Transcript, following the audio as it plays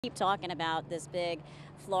Keep talking about this big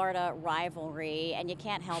Florida rivalry, and you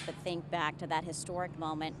can't help but think back to that historic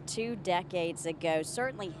moment 2 decades ago.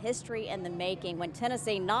 Certainly history in the making when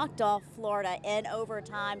Tennessee knocked off Florida in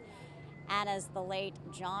overtime. And as the late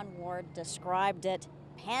John Ward described it,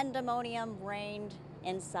 pandemonium reigned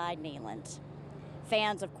inside Neyland.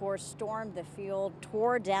 Fans, of course, stormed the field,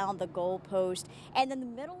 tore down the goalpost, and in the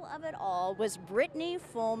middle of it all was Brittany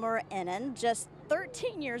Fulmer Ennen, just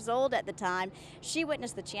 13 years old at the time. She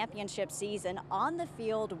witnessed the championship season on the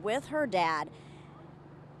field with her dad.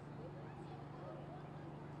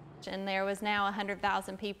 And there was now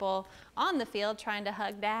 100,000 people on the field trying to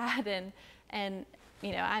hug Dad, and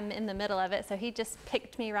you know, I'm in the middle of it, so he just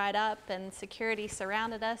picked me right up, and security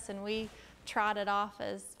surrounded us, and we trotted off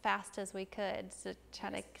as fast as we could to try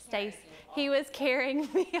to stay. He was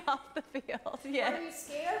carrying me off the field. Yes. Were you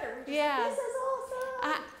scared? Or yeah. This is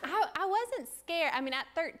awesome. I wasn't scared. I mean, at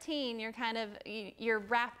 13, you're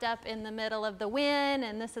wrapped up in the middle of the win,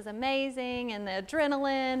 and this is amazing, and the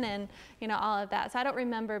adrenaline, and all of that. So I don't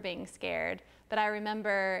remember being scared, but I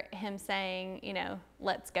remember him saying,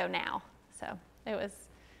 let's go now. So it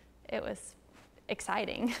was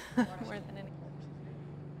exciting more than anything.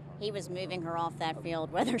 He was moving her off that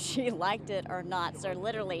field whether she liked it or not, so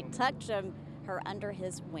literally tucked her under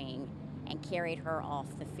his wing and carried her off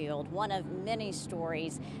the field. One of many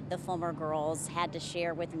stories the Fulmer girls had to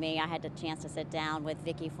share with me. I had the chance to sit down with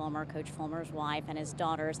Vicky Fulmer, Coach Fulmer's wife, and his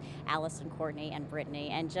daughters, Allison, Courtney, and Brittany,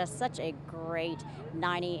 and just such a great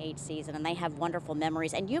 98 season, and they have wonderful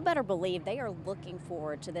memories. And you better believe they are looking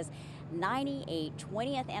forward to this 98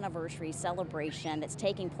 20th anniversary celebration that's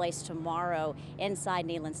taking place tomorrow inside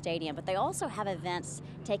Neyland Stadium. But they also have events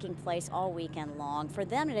taking place all weekend long. For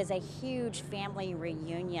them, it is a huge family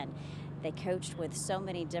reunion. They coached with so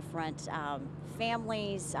many different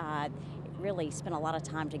families, really spent a lot of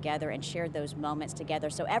time together and shared those moments together.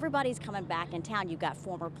 So everybody's coming back in town. You've got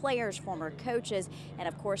former players, former coaches, and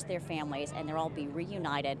of course their families, and they'll all be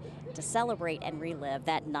reunited to celebrate and relive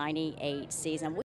that 98 season.